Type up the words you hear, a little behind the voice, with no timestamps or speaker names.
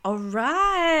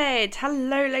Alright,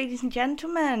 hello ladies and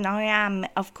gentlemen, I am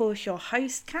of course your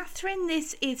host Catherine.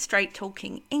 This is Straight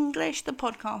Talking English, the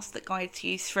podcast that guides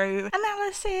you through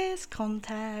analysis,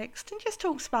 context and just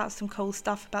talks about some cool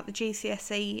stuff about the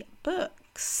GCSE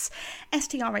books.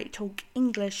 STR8 Talk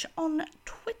English on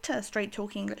Twitter,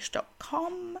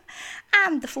 straighttalkenglish.com,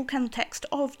 and the full context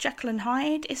of Jekyll and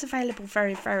Hyde is available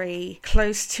very, very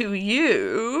close to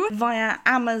you via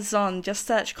Amazon. Just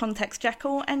search Context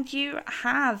Jekyll and you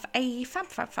have a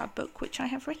fab book which I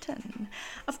have written.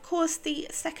 Of course, the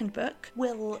second book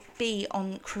will be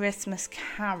on Christmas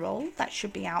Carol. That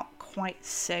should be out quite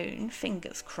soon,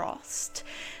 fingers crossed.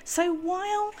 So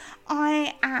while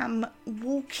I am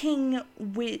walking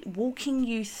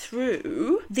you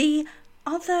through the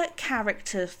other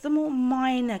characters, the more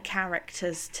minor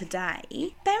characters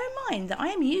today, bear in mind that I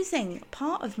am using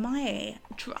part of my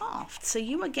draft, so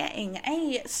you are getting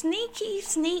a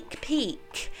sneak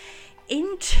peek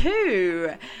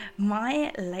into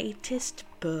my latest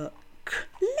book.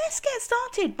 Let's get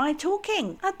started by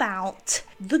talking about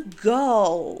the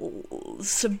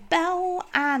girls, Belle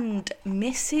and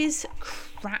Mrs.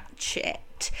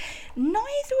 Cratchit.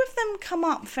 Neither of them come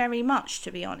up very much,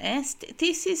 to be honest.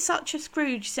 This is such a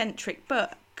Scrooge-centric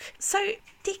book. So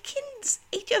Dickens,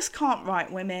 he just can't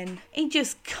write women. He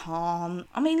just can't.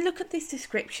 I mean, look at this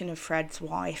description of Fred's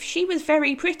wife. She was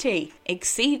very pretty,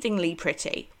 exceedingly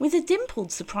pretty, with a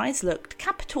dimpled, surprised-looked,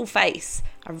 capital face,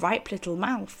 a ripe little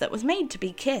mouth that was made to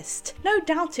be kissed. No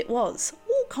doubt it was.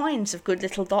 All kinds of good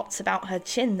little dots about her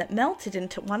chin that melted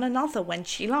into one another when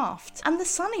she laughed, and the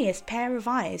sunniest pair of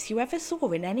eyes you ever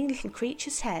saw in any little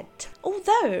creature's head.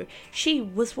 Although she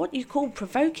was what you call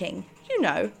provoking, you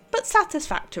know, but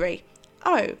satisfactory.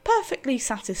 Oh, perfectly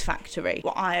satisfactory.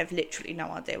 Well, I have literally no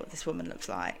idea what this woman looks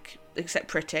like, except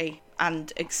pretty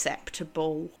and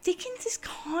acceptable. Dickens is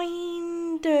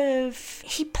kind of...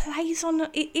 he plays on...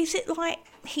 is it like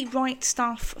he writes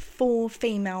stuff for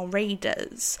female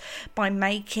readers by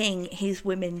making his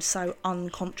women so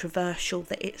uncontroversial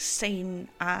that it's seen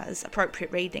as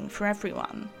appropriate reading for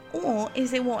everyone? Or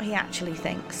is it what he actually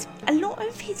thinks? A lot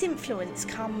of his influence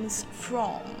comes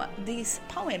from this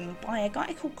poem by a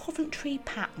guy called Coventry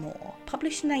Patmore,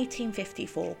 published in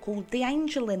 1854, called The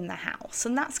Angel in the House,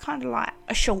 and that's kind of like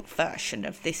a short version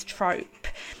of this trope.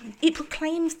 It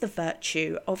proclaims the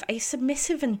virtue of a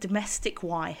submissive and domestic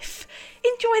wife.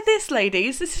 Enjoy this,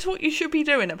 ladies. This is what you should be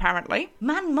doing, apparently.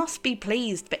 Man must be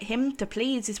pleased, but him to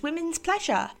please is women's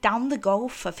pleasure. Down the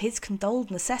gulf of his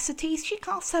condoled necessities she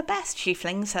casts her best, she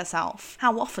flings herself.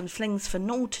 How often flings for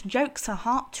naught, and jokes her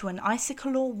heart to an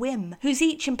icicle or whim, whose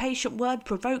each impatient word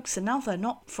provokes another,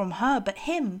 not from her but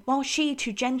him, while she,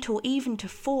 too gentle even to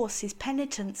force his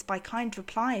penitence by kind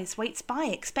replies, waits by,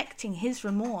 expecting his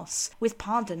remorse, with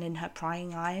pardon in her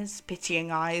prying eyes,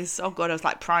 pitying eyes. Oh God, I was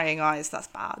like, prying eyes, that's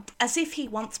bad. As if he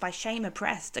once by shame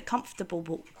oppressed, a comfortable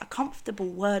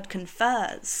word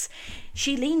confers.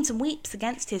 She leans and weeps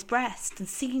against his breast, and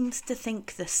seems to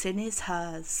think the sin is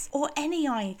hers. Or any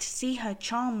eye to see her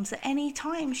charms at any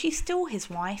time, she's still his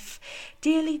wife,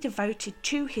 dearly devoted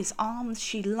to his arms,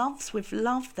 she loves with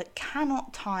love that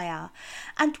cannot tire.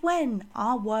 And when,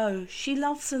 ah woe, she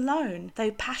loves alone,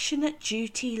 though passionate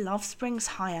duty love springs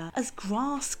higher, as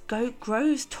grass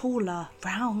grows taller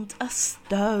round a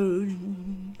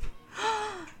stone.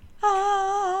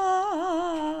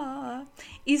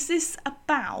 Is this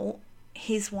about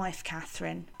his wife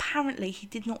Catherine? Apparently he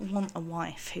did not want a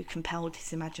wife who compelled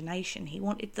his imagination. He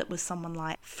wanted that was someone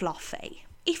like Fluffy.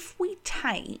 If we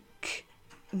take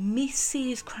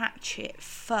Mrs. Cratchit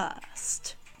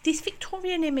first, this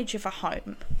Victorian image of a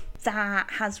home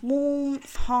that has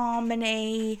warmth,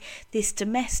 harmony, this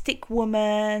domestic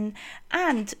woman,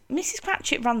 and Mrs.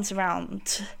 Cratchit runs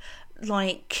around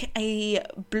like a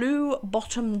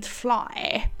blue-bottomed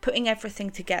fly, putting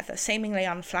everything together, seemingly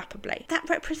unflappably. That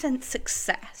represents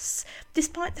success.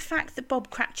 Despite the fact that Bob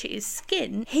Cratchit is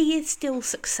skin, he is still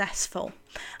successful.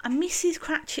 And Mrs.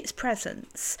 Cratchit's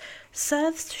presence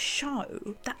serves to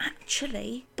show that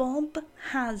actually Bob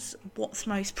has what's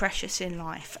most precious in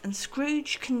life, and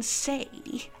Scrooge can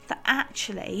see that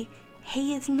actually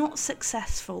he is not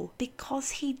successful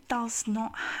because he does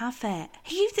not have it.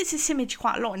 He uses this image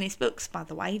quite a lot in his books, by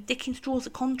the way. Dickens draws a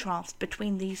contrast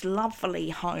between these lovely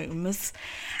homes,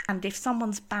 and if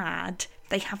someone's bad,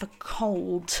 they have a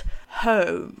cold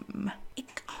home.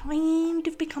 It kind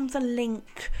of becomes a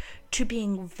link to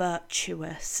being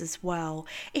virtuous as well.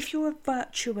 If you're a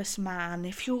virtuous man,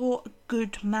 if you're a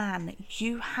good man,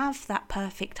 you have that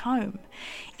perfect home.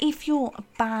 If you're a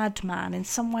bad man, in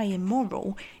some way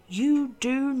immoral, you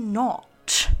do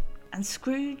not. And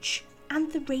Scrooge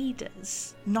And the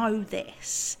readers know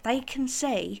this. They can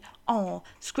see, oh,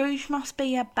 Scrooge must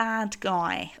be a bad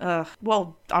guy.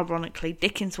 Well, ironically,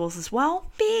 Dickens was as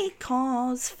well,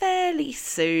 because fairly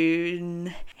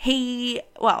soon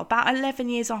about 11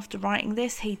 years after writing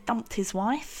this, he dumped his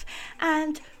wife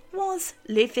and was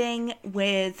living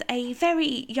with a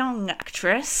very young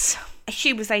actress.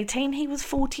 She was 18, he was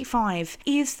 45.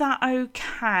 Is that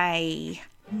okay?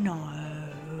 No.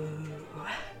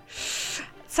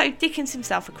 So Dickens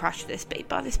himself had crushed this, but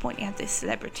by this point he had this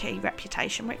celebrity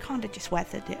reputation where it kind of just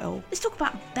weathered it all. Let's talk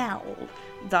about Belle,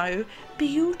 though.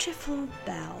 Beautiful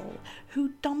Belle,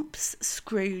 who dumps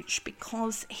Scrooge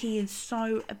because he is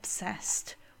so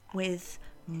obsessed with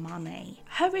money.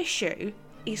 Her issue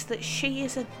is that she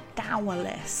is a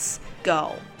dowerless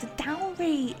girl. The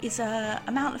dowry is an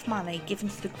amount of money given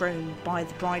to the groom by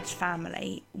the bride's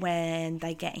family when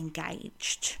they get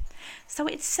engaged. So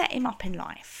it set him up in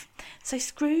life. So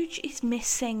Scrooge is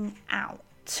missing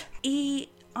out.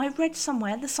 I read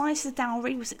somewhere the size of the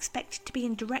dowry was expected to be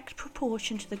in direct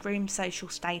proportion to the groom's social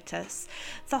status,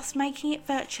 thus making it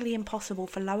virtually impossible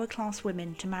for lower class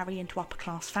women to marry into upper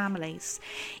class families.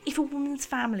 If a woman's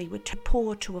family were too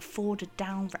poor to afford a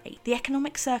dowry, the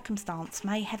economic circumstance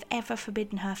may have ever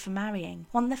forbidden her from marrying.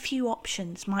 One of the few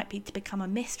options might be to become a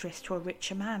mistress to a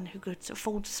richer man who could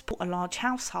afford to support a large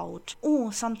household,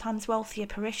 or sometimes wealthier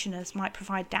parishioners might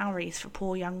provide dowries for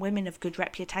poor young women of good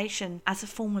reputation as a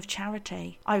form of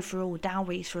charity. Overall,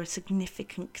 dowries were a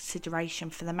significant consideration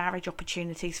for the marriage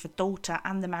opportunities for daughter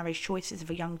and the marriage choices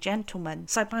of a young gentleman.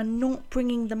 So by not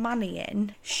bringing the money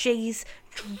in, she's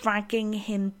dragging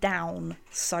him down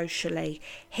socially.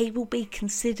 He will be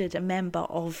considered a member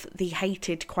of the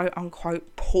hated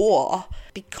quote-unquote poor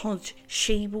because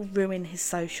she will ruin his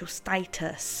social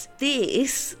status.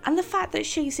 This, and the fact that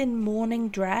she's in mourning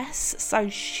dress, so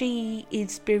she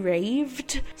is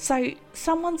bereaved. So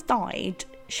someone's died.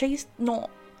 She's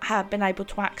not been able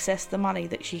to access the money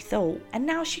that she thought, and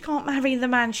now she can't marry the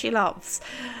man she loves.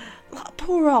 Like,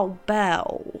 poor old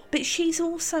Belle. But she's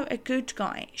also a good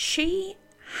guy. She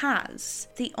has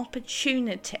the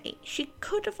opportunity. She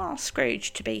could have asked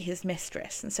Scrooge to be his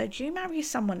mistress and said, you marry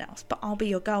someone else, but I'll be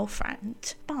your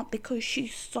girlfriend. But because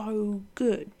she's so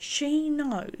good, she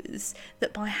knows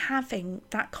that by having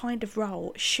that kind of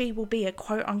role, she will be a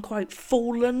quote-unquote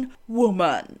fallen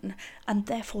woman and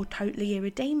therefore totally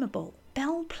irredeemable.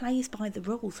 Belle plays by the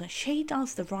rules and she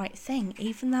does the right thing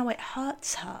even though it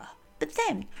hurts her. But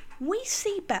then we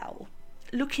see Belle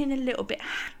looking a little bit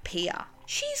happier.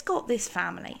 She's got this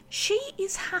family. She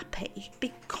is happy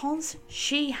because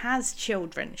she has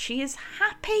children. She is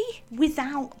happy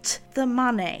without the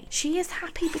money. She is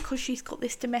happy because she's got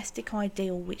this domestic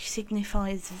ideal which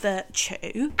signifies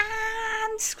virtue.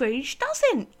 And Scrooge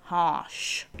doesn't.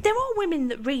 Harsh. There are women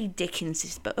that read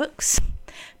Dickens's books,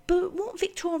 but what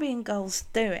Victorian girls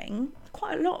are doing,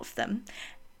 quite a lot of them,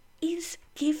 is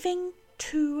giving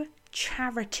to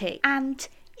charity and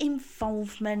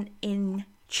involvement in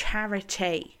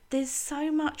charity. There's so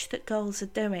much that girls are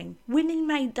doing. Women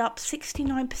made up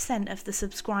 69% of the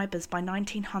subscribers by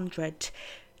 1900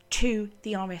 to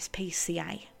the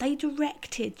RSPCA. They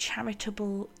directed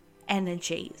charitable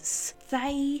energies.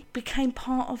 They became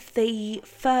part of the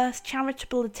first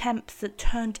charitable attempts that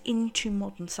turned into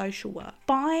modern social work.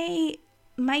 By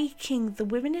making the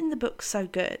women in the book so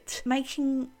good,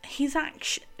 making his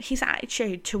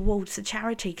attitude towards the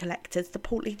charity collectors, the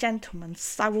portly gentlemen,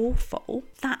 so awful,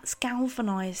 that's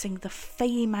galvanising the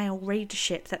female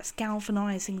readership, that's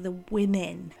galvanising the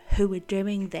women who are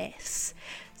doing this.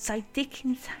 So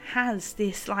Dickens has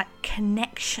this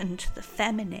connection to the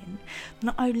feminine,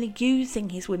 not only using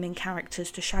his women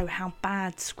characters to show how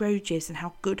bad Scrooge is and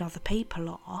how good other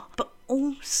people are, but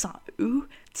also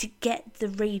to get the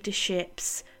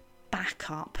readership's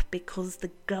back up because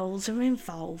the girls are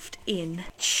involved in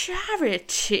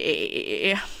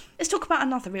charity. Let's talk about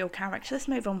another real character. Let's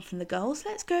move on from the girls.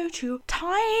 Let's go to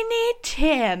Tiny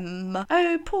Tim.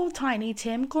 Oh, poor Tiny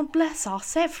Tim. God bless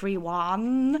us,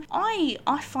 everyone. I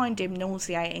find him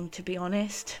nauseating, to be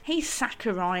honest. He's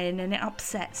saccharine and it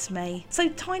upsets me. So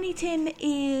Tiny Tim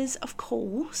is, of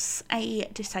course, a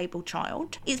disabled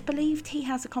child. It's believed he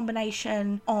has a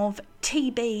combination of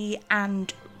TB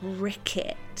and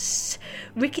rickets.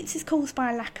 Rickets is caused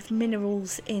by a lack of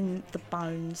minerals in the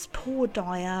bones, poor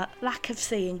diet, lack of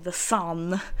seeing the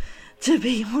sun, to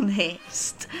be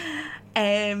honest.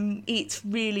 It's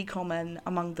really common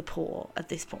among the poor at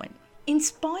this point.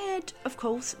 Inspired, of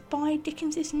course, by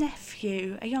Dickens's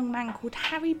nephew, a young man called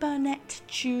Harry Burnett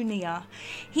Jr.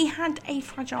 He had a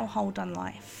fragile hold on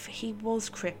life. He was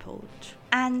crippled.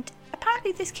 And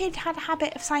apparently this kid had a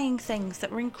habit of saying things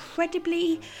that were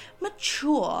incredibly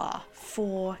mature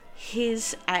for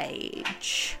his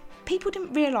age. People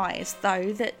didn't realise,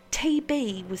 though, that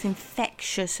TB was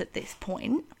infectious at this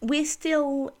point. We're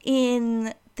still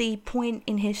in the point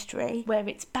in history where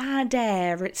it's bad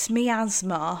air, it's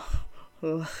miasma,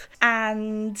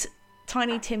 and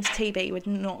Tiny Tim's TB would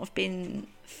not have been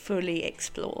fully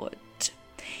explored.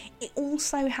 It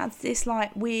also has this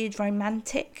like weird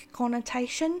romantic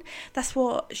connotation. That's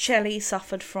what Shelley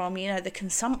suffered from, you know, the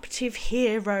consumptive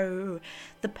hero,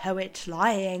 the poet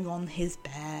lying on his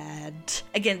bed.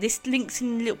 Again, this links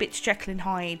in a little bit to Jekyll and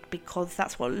Hyde because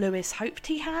that's what Lewis hoped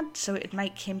he had, so it'd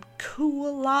make him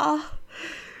cooler.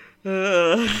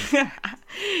 But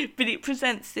it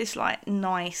presents this like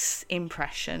nice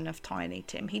impression of Tiny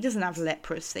Tim. He doesn't have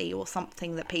leprosy or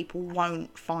something that people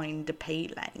won't find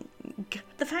appealing.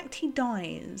 The fact he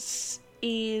dies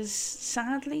is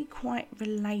sadly quite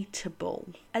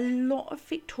relatable. A lot of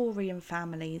Victorian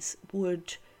families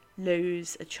would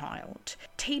lose a child.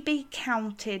 TB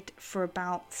counted for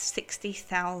about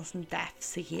 60,000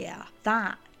 deaths a year.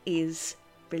 That is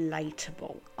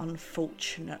relatable,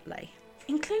 unfortunately.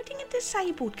 Including a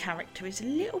disabled character is a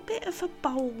little bit of a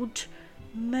bold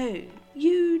move.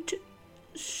 You'd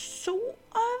sort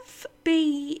of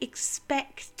be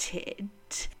expected,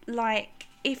 like,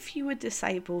 if you were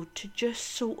disabled, to just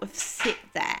sort of sit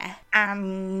there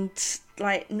and,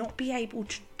 like, not be able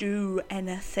to do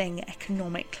anything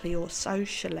economically or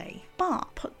socially.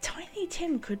 But Tiny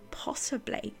Tim could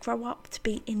possibly grow up to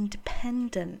be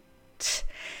independent.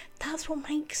 That's what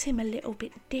makes him a little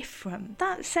bit different.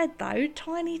 That said though,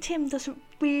 Tiny Tim doesn't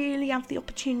really have the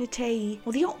opportunity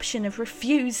or the option of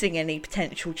refusing any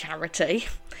potential charity.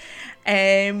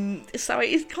 So it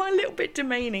is kind of a little bit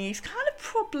demeaning. He's kind of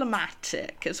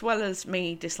problematic, as well as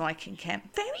me disliking him.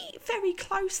 Very, very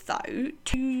close though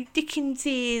to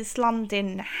Dickens's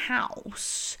London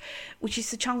house, which is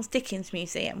the Charles Dickens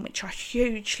Museum, which I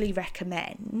hugely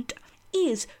recommend,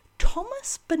 is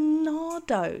Thomas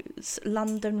Bernardo's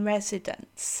London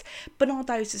residence.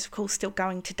 Bernardo's is of course still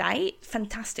going today,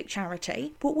 fantastic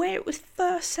charity, but where it was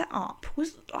first set up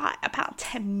was like about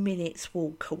 10 minutes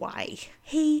walk away.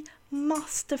 He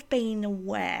must have been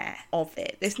aware of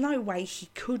it. There's no way he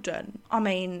couldn't. I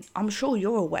mean, I'm sure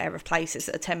you're aware of places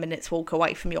that are 10 minutes walk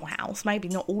away from your house, maybe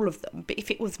not all of them, but if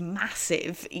it was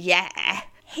massive, yeah.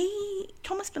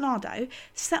 Thomas Bernardo,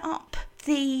 set up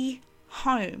the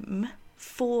home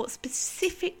for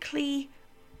specifically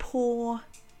poor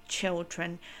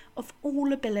children of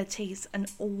all abilities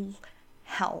and all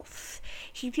health.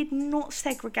 He did not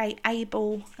segregate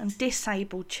able and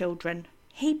disabled children.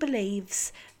 He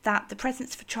believes that the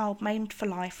presence of a child maimed for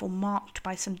life or marked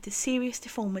by some serious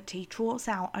deformity draws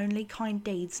out only kind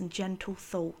deeds and gentle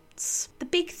thoughts. The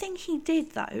big thing he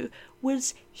did though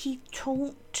was he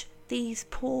taught these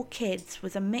poor kids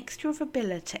with a mixture of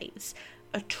abilities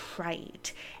a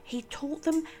trade. He taught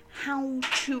them how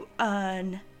to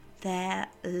earn their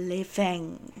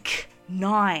living.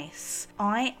 Nice.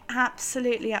 I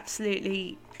absolutely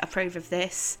approve of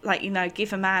this. Like, you know,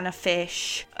 give a man a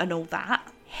fish and all that.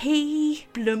 He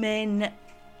bloomin'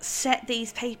 set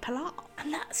these people up.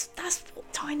 And that's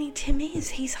what Tiny Tim is.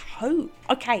 He's hope.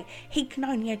 Okay, he can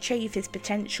only achieve his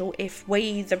potential if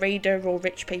we, the reader, or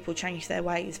rich people change their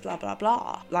ways, blah, blah,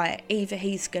 blah. Like, either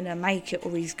he's gonna make it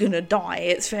or he's gonna die.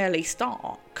 It's fairly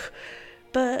stark.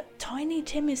 But Tiny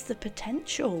Tim is the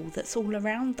potential that's all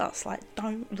around us. Like,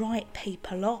 don't write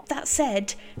people off. That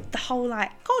said, the whole,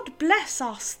 like, God bless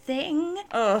us thing.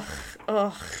 Ugh,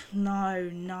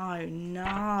 no.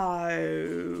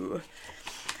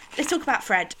 Let's talk about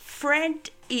Fred. Fred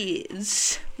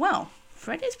is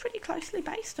pretty closely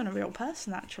based on a real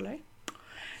person, actually.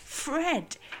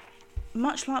 Fred,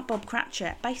 much like Bob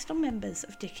Cratchit, based on members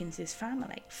of Dickens's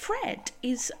family. Fred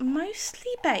is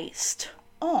mostly based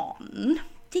on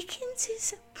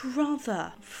Dickens's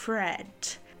brother, Fred.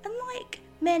 And like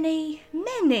many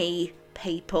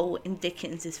people in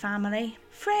Dickens's family,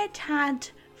 Fred had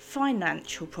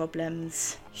financial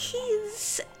problems.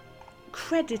 His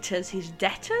creditors, his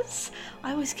debtors,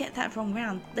 I always get that wrong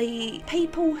round. The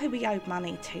people who he owed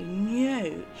money to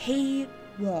knew he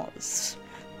was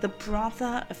the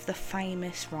brother of the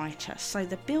famous writer, so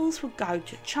the bills would go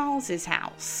to Charles's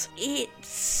house.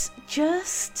 It's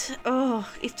just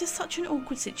such an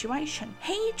awkward situation.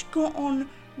 He'd got on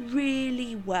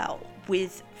really well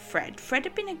with Fred. Fred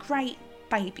had been a great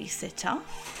babysitter.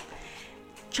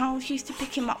 Charles used to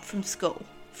pick him up from school.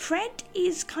 Fred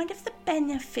is kind of the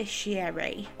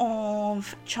beneficiary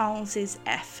of Charles's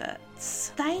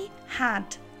efforts. They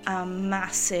had a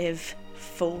massive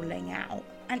falling out.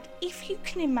 And if you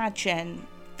can imagine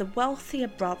the wealthier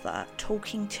brother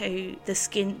talking to the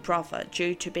skint brother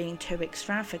due to being too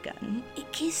extravagant,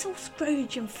 it gives all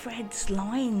Scrooge and Fred's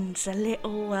lines a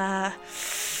little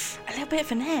bit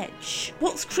of an edge.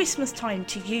 What's Christmas time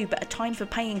to you but a time for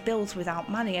paying bills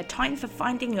without money, a time for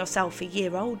finding yourself a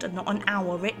year older, not an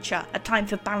hour richer, a time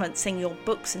for balancing your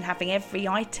books and having every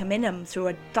item in them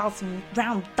through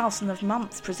round dozen of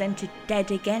months presented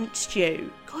dead against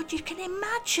you. God, you can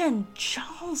imagine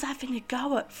Charles having a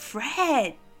go at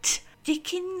Fred.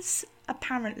 Dickens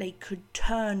apparently could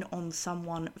turn on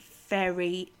someone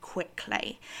very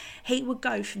quickly. He would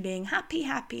go from being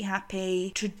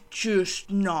happy to just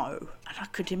no. And I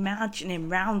could imagine him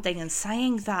rounding and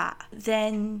saying that.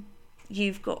 Then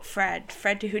you've got Fred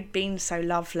who'd been so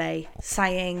lovely,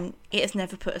 saying, "It has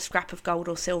never put a scrap of gold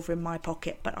or silver in my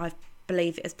pocket, but I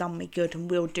believe it has done me good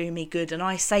and will do me good, and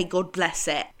I say God bless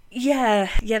it." Yeah,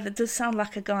 that does sound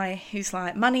like a guy who's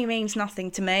like, money means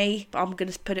nothing to me, but I'm going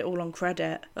to put it all on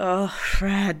credit. Oh,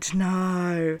 Fred,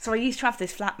 no. So I used to have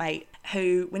this flatmate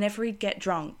who, whenever he'd get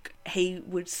drunk, he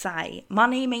would say,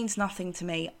 money means nothing to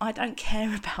me, I don't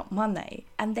care about money.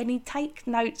 And then he'd take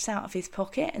notes out of his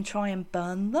pocket and try and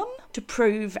burn them to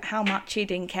prove how much he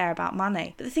didn't care about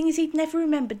money. But the thing is, he'd never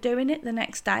remember doing it the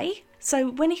next day.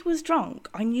 So when he was drunk,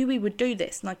 I knew he would do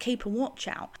this, and I'd keep a watch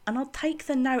out. And I'd take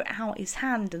the note out his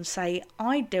hand and say,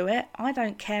 I do it, I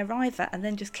don't care either, and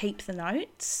then just keep the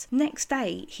notes. Next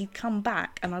day, he'd come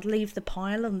back and I'd leave the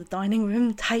pile on the dining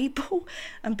room table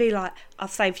and be like, I'll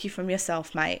save you from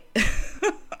yourself, mate.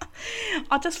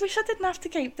 I just wish I didn't have to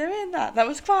keep doing that. That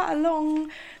was quite a long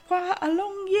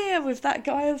year with that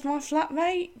guy as my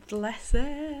flatmate. Bless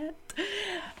it.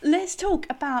 Let's talk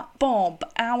about Bob,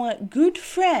 our good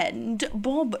friend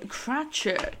Bob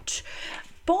Cratchit.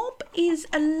 Bob is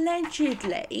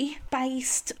allegedly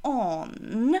based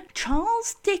on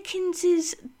Charles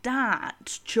Dickens's dad,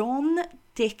 John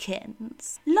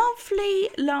Dickens. Lovely,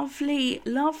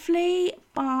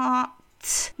 but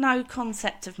no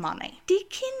concept of money.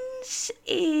 Dickens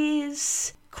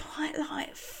is quite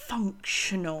like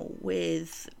functional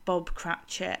with Bob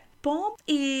Cratchit. Bob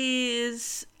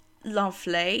is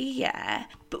lovely, yeah,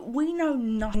 but we know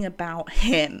nothing about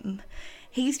him.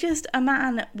 He's just a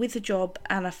man with a job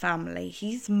and a family.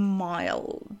 He's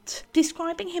mild.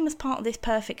 Describing him as part of this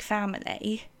perfect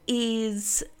family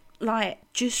is like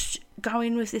just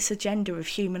going with this agenda of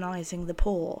humanising the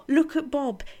poor. Look at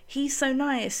Bob, he's so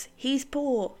nice, he's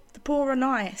poor, the poor are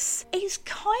nice. He's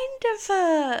kind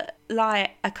of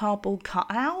like a cardboard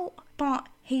cutout, but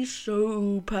he's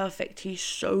so perfect, he's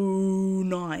so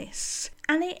nice.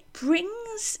 And it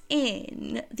brings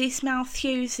in this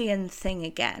Malthusian thing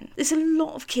again. There's a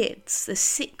lot of kids, there's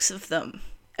 6 of them.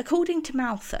 According to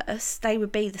Malthus, they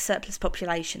would be the surplus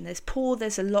population. There's poor,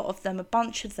 there's a lot of them, a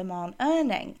bunch of them aren't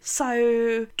earning.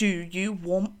 So, do you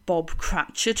want Bob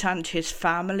Cratchit and his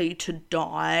family to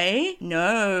die?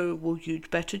 No, well,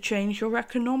 you'd better change your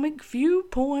economic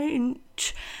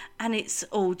viewpoint. And it's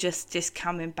all just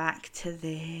coming back to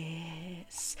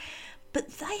this. But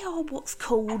they are what's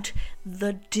called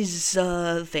the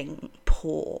deserving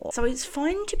poor. So it's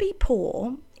fine to be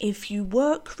poor if you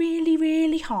work really,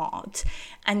 really hard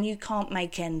and you can't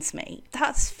make ends meet.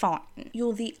 That's fine.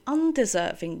 You're the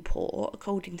undeserving poor,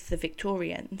 according to the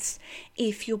Victorians,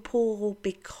 if you're poor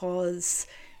because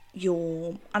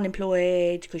you're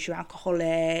unemployed, because you're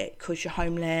alcoholic, because you're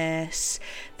homeless.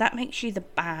 That makes you the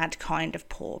bad kind of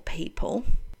poor people.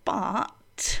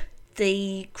 But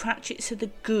the Cratchits are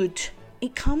the good.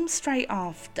 It comes straight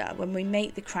after, when we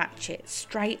meet the Cratchits,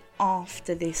 straight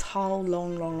after this whole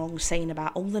long scene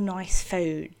about all the nice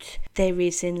food there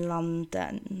is in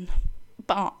London.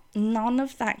 But none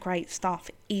of that great stuff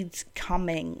is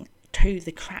coming to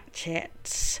the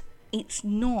Cratchits. It's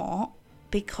not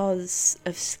because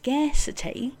of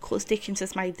scarcity, because Dickens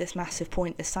has made this massive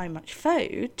point, there's so much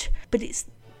food, but it's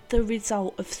the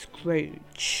result of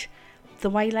Scrooge. The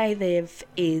way they live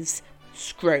is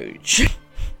Scrooge.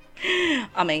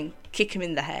 I mean, kick him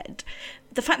in the head.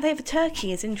 The fact they have a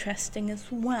turkey is interesting as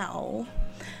well,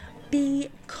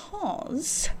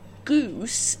 because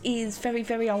goose is very,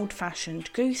 very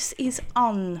old-fashioned. Goose is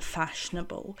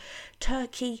unfashionable.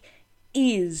 Turkey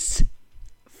is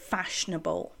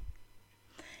fashionable.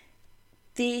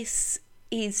 This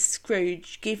is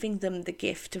Scrooge giving them the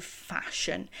gift of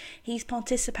fashion. He's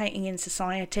participating in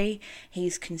society,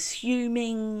 he's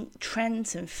consuming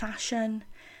trends and fashion,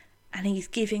 and he's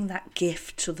giving that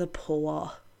gift to the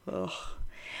poor. Ugh.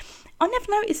 I never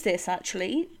noticed this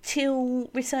actually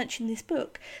till researching this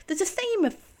book. There's a theme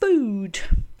of food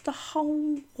the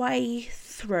whole way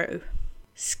through.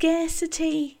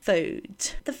 Scarcity,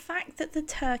 food. The fact that the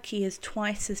turkey is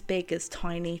twice as big as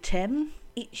Tiny Tim,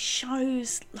 it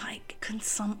shows like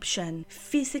consumption,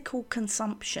 physical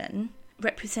consumption,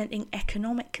 representing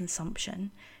economic consumption,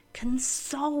 can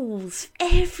solve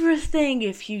everything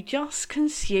if you just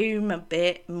consume a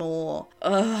bit more.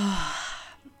 Ugh.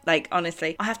 Like,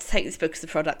 honestly, I have to take this book as a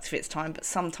product of its time, but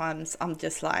sometimes I'm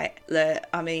just like, look,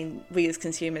 I mean, we as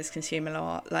consumers consume a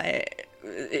lot. Like,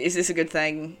 is this a good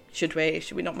thing? Should we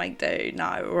not make do? No.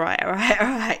 All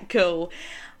right, cool.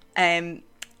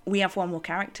 We have one more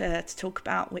character to talk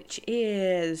about, which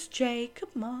is Jacob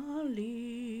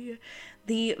Marley,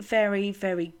 the very,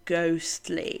 very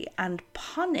ghostly and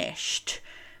punished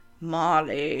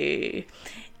Marley.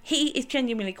 He is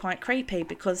genuinely quite creepy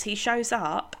because he shows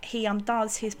up, he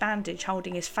undoes his bandage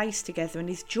holding his face together and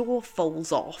his jaw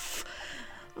falls off.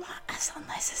 That's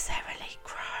unnecessarily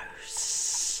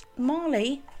gross.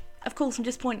 Marley, of course, I'm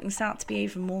just pointing this out to be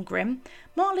even more grim.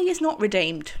 Marley is not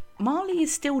redeemed. Marley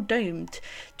is still doomed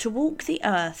to walk the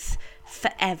earth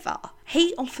forever.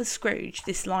 He offers Scrooge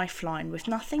this lifeline with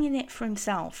nothing in it for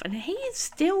himself, and he is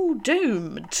still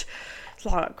doomed. It's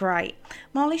like, great.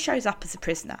 Marley shows up as a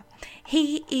prisoner.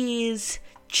 He is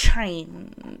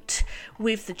chained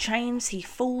with the chains he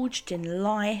forged in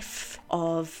life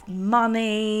of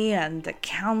money and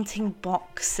accounting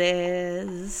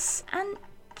boxes. And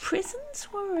prisons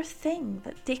were a thing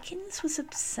that Dickens was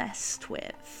obsessed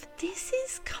with. This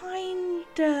is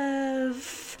kind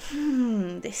of...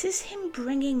 this is him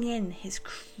bringing in his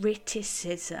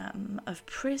criticism of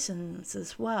prisons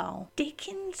as well.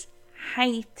 Dickens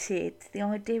hated the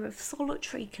idea of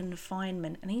solitary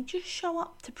confinement, and he'd just show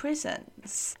up to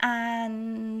prisons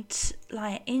and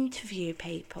like interview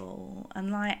people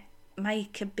and like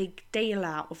make a big deal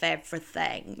out of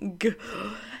everything.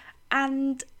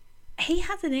 And he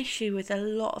had an issue with a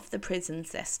lot of the prison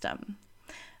system.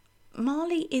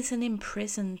 Marley is an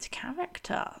imprisoned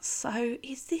character, so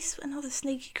is this another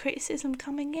sneaky criticism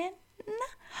coming in?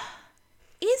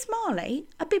 Is Marley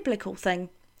a biblical thing?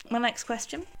 My next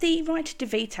question. The writer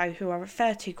DeVito, who I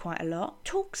refer to quite a lot,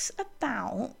 talks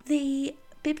about the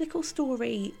biblical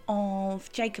story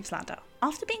of Jacob's ladder.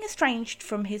 After being estranged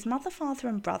from his mother, father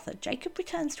and brother, Jacob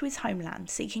returns to his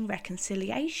homeland seeking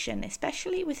reconciliation,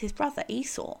 especially with his brother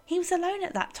Esau. He was alone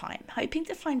at that time, hoping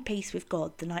to find peace with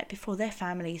God the night before their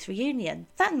family's reunion.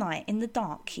 That night, in the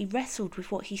dark, he wrestled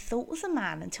with what he thought was a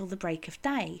man until the break of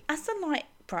day. As the light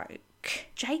broke,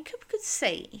 Jacob could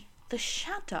see the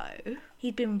shadow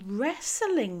he'd been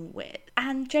wrestling with,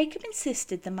 and Jacob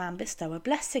insisted the man bestow a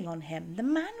blessing on him. The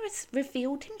man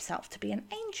revealed himself to be an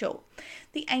angel.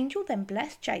 The angel then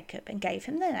blessed Jacob and gave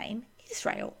him the name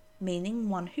Israel, meaning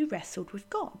one who wrestled with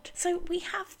God. So we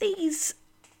have these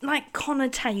like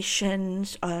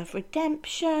connotations of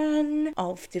redemption,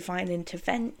 of divine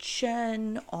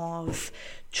intervention, of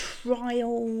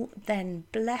trial, then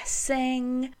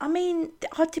blessing. I mean,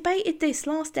 I debated this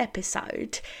last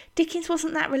episode. Dickens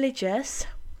wasn't that religious,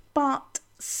 but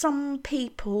some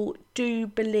people do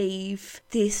believe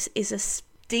this is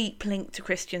a deep link to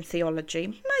Christian theology.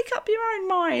 Make up your own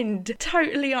mind.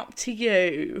 Totally up to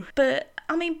you. But,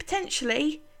 I mean,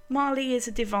 potentially, Marley is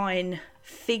a divine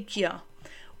figure.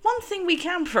 One thing we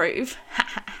can prove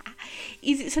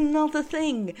is it's another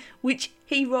thing which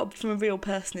he robbed from a real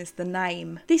person is the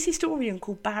name. This historian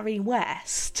called Barry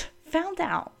West found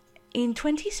out in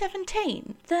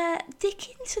 2017 that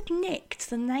Dickens had nicked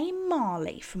the name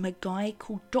Marley from a guy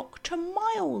called Dr.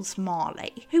 Miles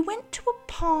Marley, who went to a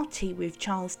party with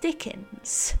Charles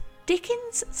Dickens.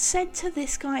 Dickens said to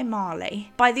this guy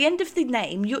Marley, by the end of the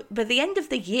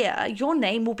year, your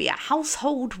name will be a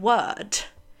household word.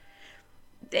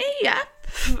 Yeah,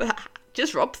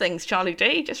 just rob things, Charlie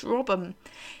D, just rob them.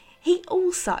 He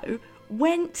also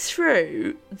went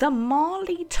through the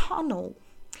Marley Tunnel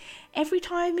every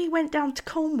time he went down to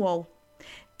Cornwall.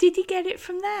 Did he get it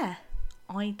from there?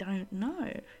 I don't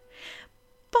know.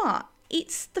 But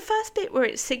it's the first bit where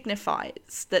it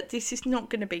signifies that this is not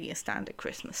going to be a standard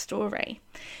Christmas story.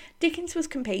 Dickens was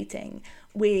competing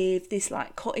with this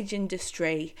like cottage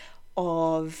industry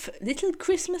of little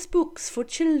Christmas books for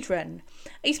children.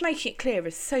 He's making it clear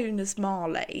as soon as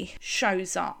Marley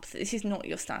shows up that this is not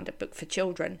your standard book for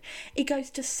children. He goes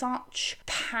to such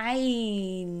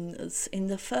pains in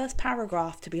the first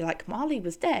paragraph to be like, Marley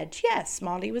was dead. Yes,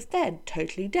 Marley was dead.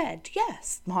 Totally dead.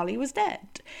 Yes, Marley was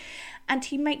dead. And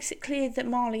he makes it clear that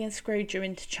Marley and Scrooge are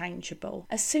interchangeable.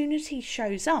 As soon as he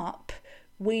shows up,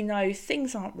 we know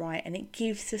things aren't right, and it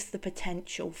gives us the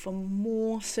potential for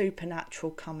more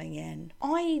supernatural coming in.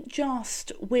 I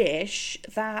just wish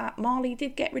that Marley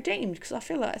did get redeemed, because I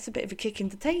feel like it's a bit of a kick in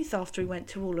the teeth after he went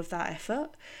to all of that effort.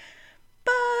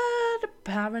 But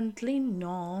apparently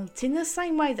not. In the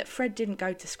same way that Fred didn't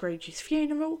go to Scrooge's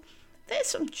funeral, there's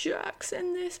some jerks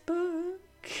in this book.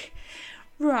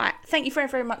 Right, thank you very,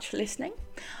 very much for listening.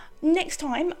 Next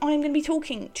time, I'm going to be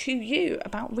talking to you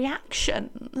about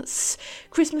reactions.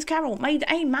 Christmas Carol made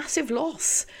a massive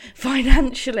loss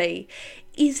financially.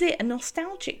 Is it a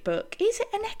nostalgic book? Is it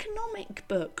an economic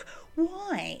book?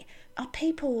 Why are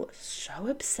people so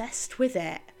obsessed with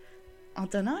it? I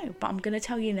don't know, but I'm going to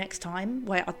tell you next time.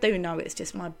 Wait, I do know, it's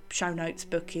just my show notes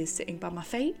book is sitting by my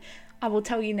feet. I will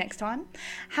tell you next time.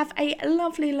 Have a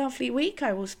lovely, lovely week.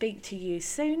 I will speak to you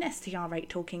soon. STR8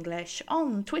 Talk English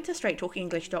on Twitter,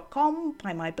 straighttalkenglish.com.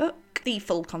 Buy my book, The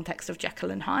Full Context of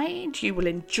Jekyll and Hyde. You will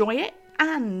enjoy it.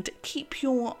 And keep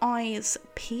your eyes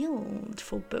peeled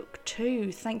for book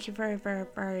 2. Thank you very, very,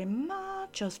 very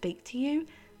much. I'll speak to you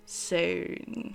soon.